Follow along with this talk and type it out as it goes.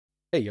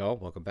Hey y'all,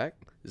 welcome back.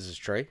 This is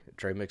Trey at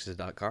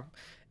TreyMixes.com,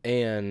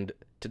 and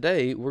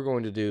today we're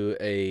going to do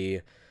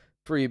a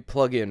free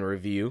plugin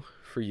review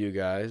for you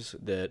guys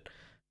that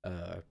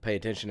pay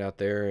attention out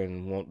there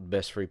and want the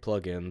best free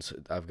plugins.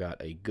 I've got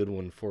a good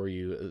one for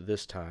you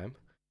this time.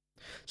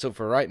 So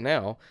for right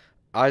now,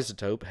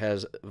 iZotope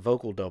has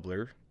Vocal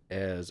Doubler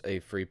as a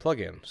free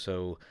plugin.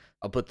 So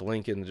I'll put the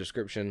link in the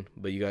description,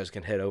 but you guys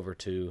can head over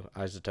to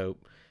iZotope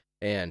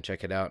and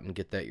check it out and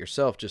get that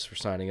yourself just for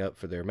signing up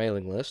for their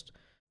mailing list.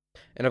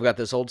 And I've got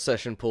this old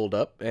session pulled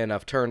up, and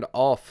I've turned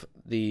off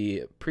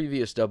the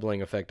previous doubling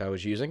effect I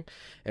was using,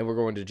 and we're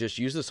going to just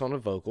use this on a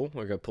vocal.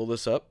 We're going to pull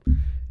this up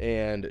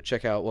and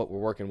check out what we're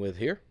working with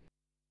here.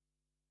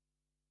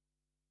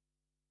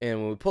 And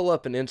when we pull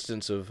up an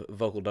instance of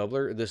Vocal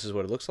Doubler, this is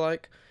what it looks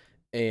like,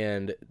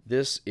 and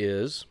this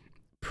is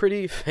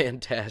pretty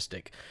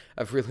fantastic.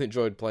 I've really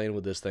enjoyed playing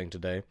with this thing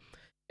today,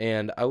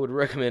 and I would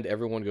recommend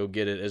everyone go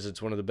get it, as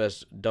it's one of the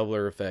best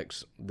doubler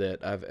effects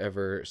that I've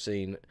ever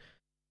seen,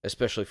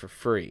 especially for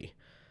free.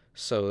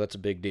 So that's a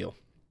big deal.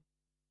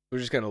 We're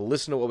just going to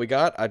listen to what we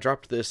got. I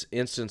dropped this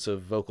instance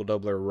of Vocal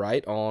Doubler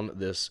right on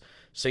this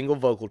single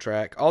vocal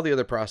track. All the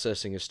other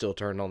processing is still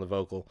turned on the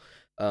vocal,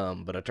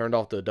 but I turned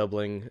off the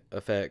doubling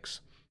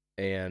effects,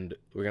 and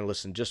we're going to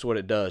listen just what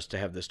it does to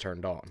have this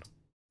turned on.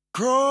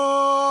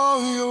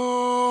 Crawl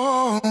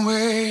your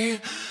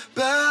way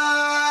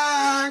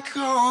back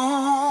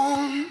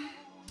home.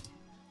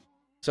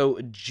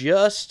 So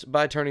just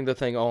by turning the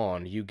thing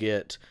on, you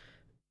get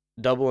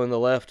double in the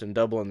left and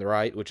double in the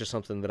right, which is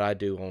something that I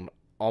do on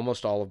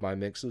almost all of my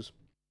mixes.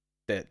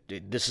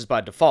 This is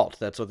by default.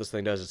 That's what this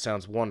thing does. It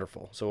sounds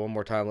wonderful. So one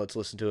more time, let's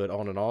listen to it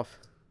on and off.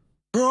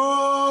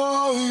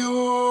 Crawl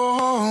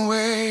your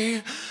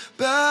way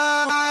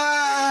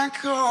back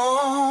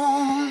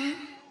home.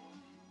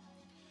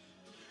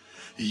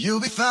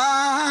 You'll be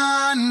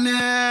fine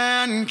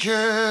and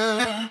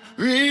carry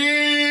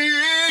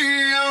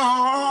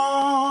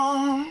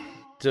on.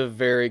 It's a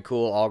very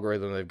cool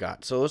algorithm they've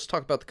got. So let's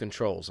talk about the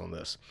controls on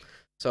this.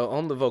 So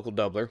on the Vocal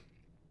Doubler,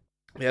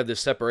 we have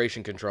this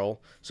separation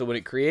control. So when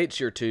it creates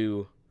your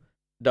two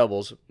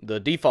doubles,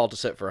 the default is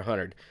set for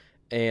 100,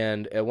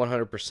 and at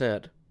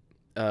 100%,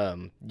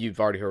 you've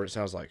already heard what it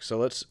sounds like. So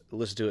let's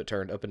listen to it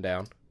turned up and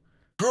down.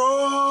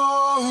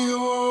 Crawl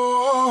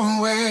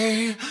your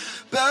way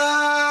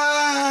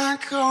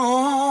back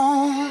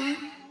home.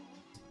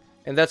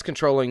 And that's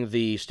controlling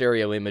the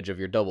stereo image of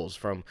your doubles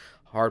from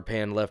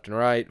hardpan left and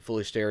right,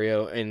 fully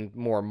stereo, and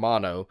more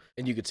mono.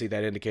 And you can see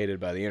that indicated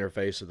by the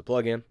interface of the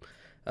plugin.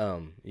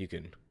 You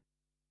can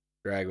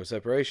drag with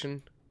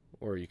separation,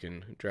 or you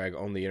can drag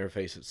on the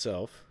interface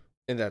itself.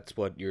 And that's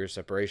what your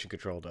separation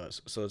control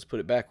does. So let's put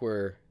it back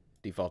where it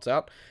defaults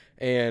out,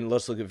 and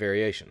let's look at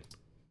variation.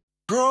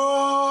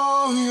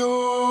 Crawl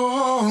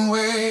your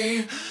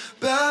way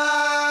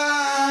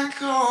back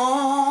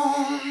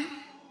home.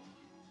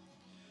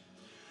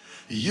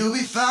 You'll be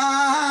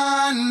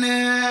fine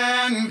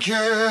and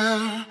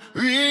carry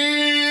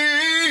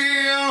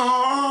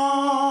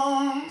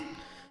on.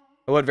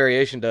 What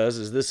variation does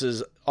is this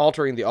is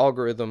altering the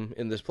algorithm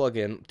in this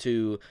plugin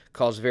to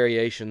cause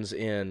variations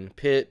in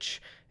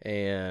pitch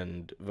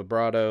and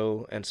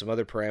vibrato and some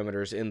other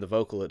parameters in the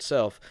vocal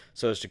itself,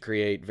 so as to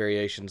create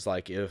variations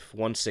like if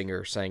one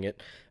singer sang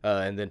it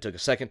and then took a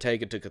second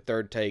take and took a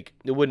third take,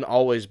 it wouldn't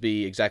always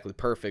be exactly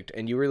perfect,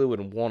 and you really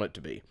wouldn't want it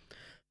to be.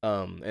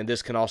 And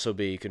this can also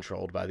be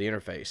controlled by the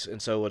interface.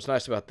 And so what's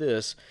nice about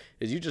this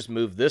is you just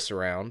move this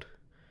around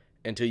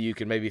until you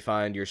can maybe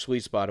find your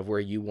sweet spot of where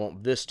you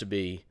want this to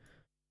be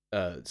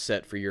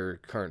set for your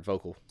current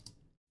vocal.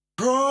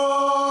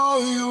 Crawl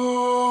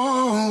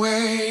your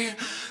way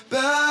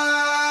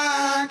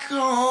back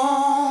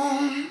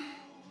home.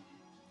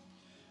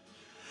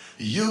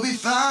 You'll be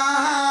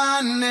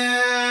fine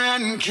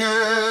and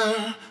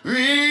carry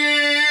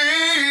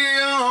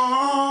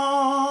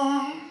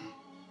on.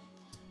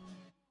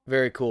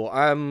 Very cool.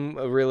 I'm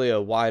really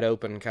a wide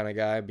open kind of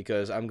guy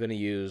because I'm going to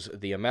use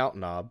the amount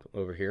knob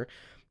over here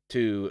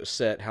to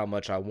set how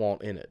much I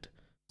want in it.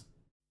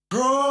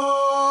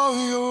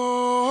 Crawl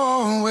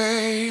your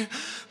way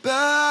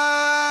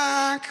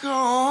back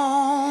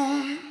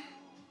home.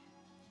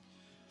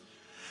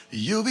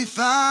 You'll be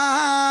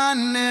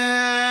fine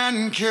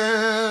and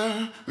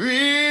carry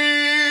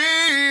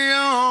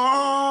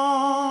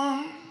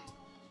on.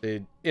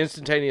 The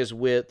instantaneous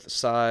width,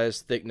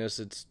 size, thickness,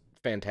 it's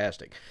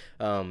fantastic.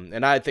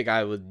 And I think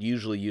I would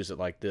usually use it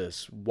like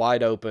this,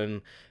 wide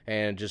open,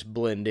 and just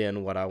blend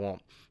in what I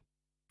want.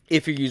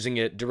 If you're using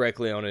it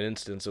directly on an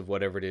instance of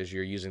whatever it is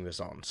you're using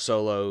this on,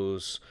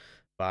 solos,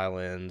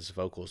 violins,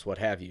 vocals, what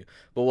have you.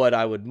 But what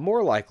I would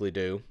more likely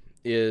do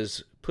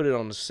is put it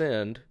on the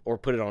send or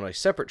put it on a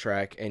separate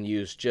track and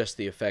use just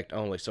the effect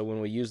only. So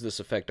when we use this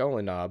effect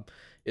only knob,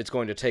 it's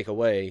going to take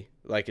away,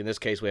 like in this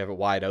case we have it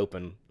wide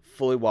open,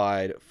 fully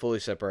wide, fully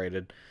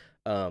separated,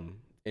 and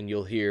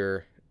you'll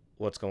hear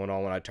what's going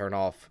on when I turn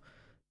off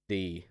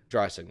the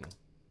dry signal.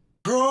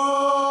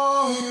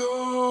 Crawl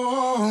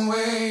your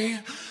way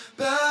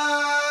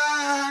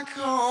back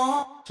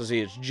home. So see,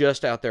 it's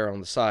just out there on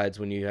the sides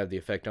when you have the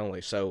effect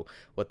only. So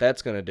what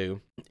that's going to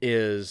do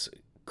is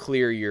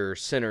clear your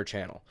center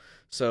channel.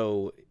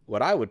 So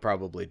what I would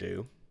probably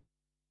do,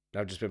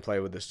 I've just been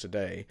playing with this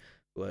today,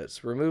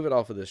 let's remove it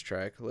off of this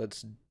track.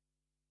 Let's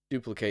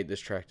duplicate this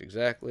track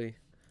exactly.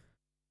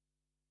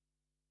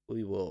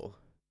 We will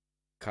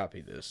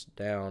copy this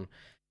down,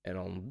 and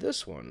on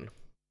this one,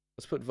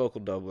 let's put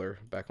vocal doubler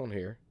back on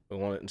here. We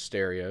want it in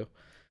stereo,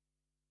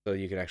 so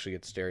you can actually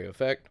get the stereo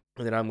effect.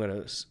 And then I'm going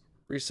to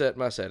reset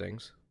my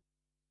settings,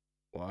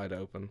 wide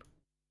open,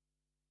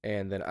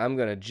 and then I'm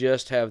going to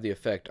just have the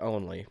effect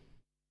only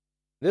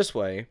this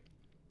way,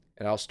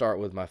 and I'll start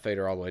with my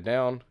fader all the way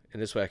down,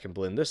 and this way I can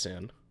blend this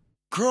in.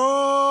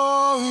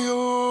 Crawl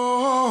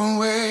your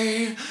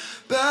way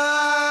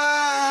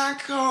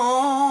back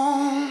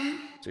home.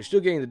 So you're still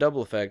getting the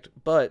double effect,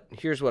 but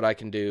here's what I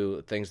can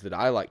do, things that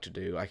I like to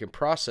do. I can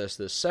process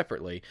this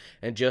separately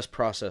and just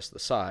process the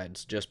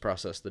sides, just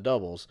process the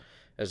doubles,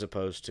 as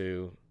opposed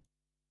to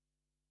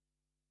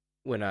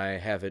when I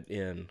have it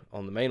in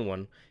on the main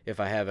one. If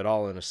I have it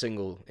all in a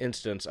single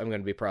instance, I'm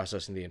going to be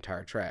processing the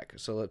entire track.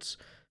 So let's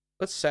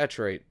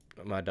saturate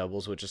my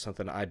doubles, which is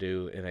something I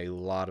do in a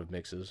lot of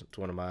mixes. It's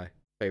one of my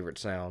favorite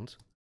sounds.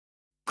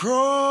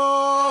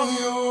 Crawl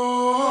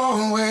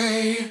your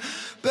way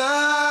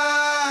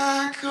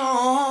back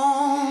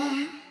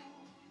home.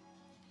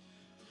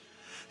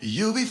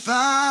 You'll be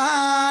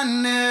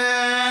fine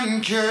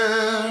and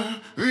carry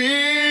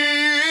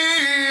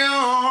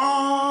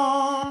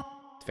on.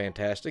 It's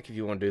fantastic if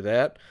you want to do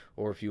that,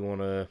 or if you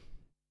want to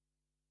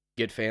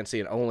get fancy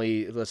and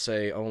only, let's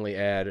say, only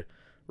add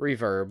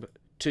reverb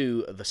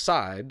to the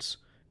sides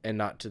and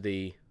not to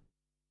the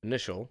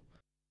initial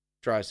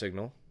dry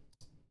signal.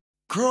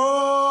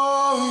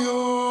 Crawl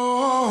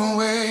your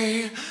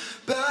way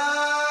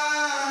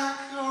back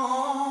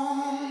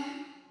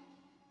home.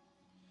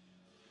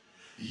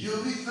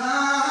 You'll be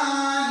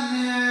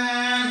fine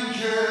and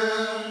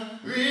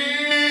carry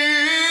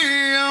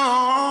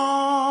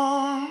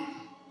on.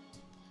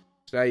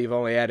 So now you've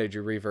only added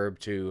your reverb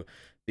to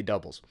the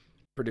doubles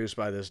produced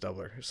by this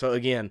doubler. So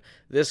again,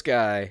 this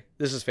guy,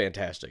 this is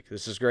fantastic.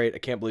 This is great. I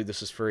can't believe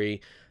this is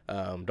free.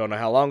 Don't know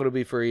how long it'll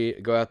be free.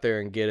 Go out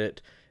there and get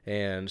it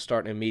and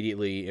start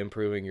immediately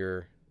improving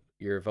your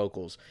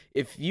vocals.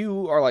 If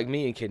you are like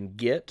me and can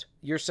get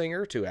your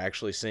singer to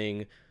actually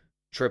sing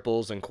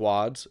triples and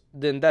quads,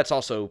 then that's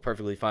also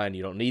perfectly fine.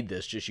 You don't need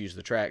this, just use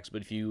the tracks.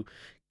 But if you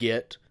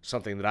get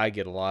something that I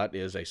get a lot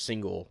is a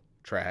single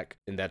track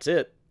and that's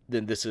it,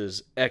 then this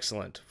is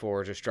excellent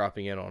for just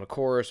dropping in on a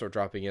chorus or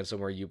dropping in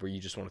somewhere where you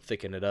just want to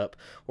thicken it up,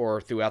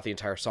 or throughout the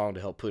entire song to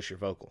help push your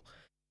vocal.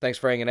 Thanks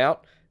for hanging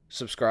out.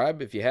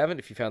 Subscribe if you haven't.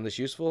 If you found this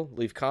useful,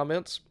 leave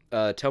comments.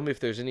 Tell me if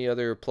there's any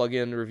other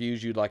plugin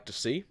reviews you'd like to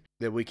see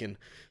that we can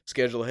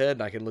schedule ahead,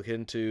 and I can look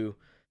into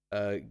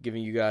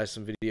giving you guys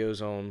some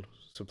videos on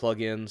some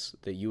plugins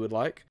that you would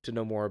like to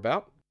know more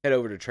about. Head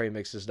over to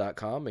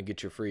traymixes.com and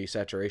get your free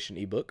saturation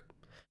ebook.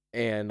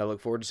 And I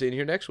look forward to seeing you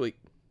here next week.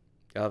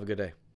 Y'all have a good day.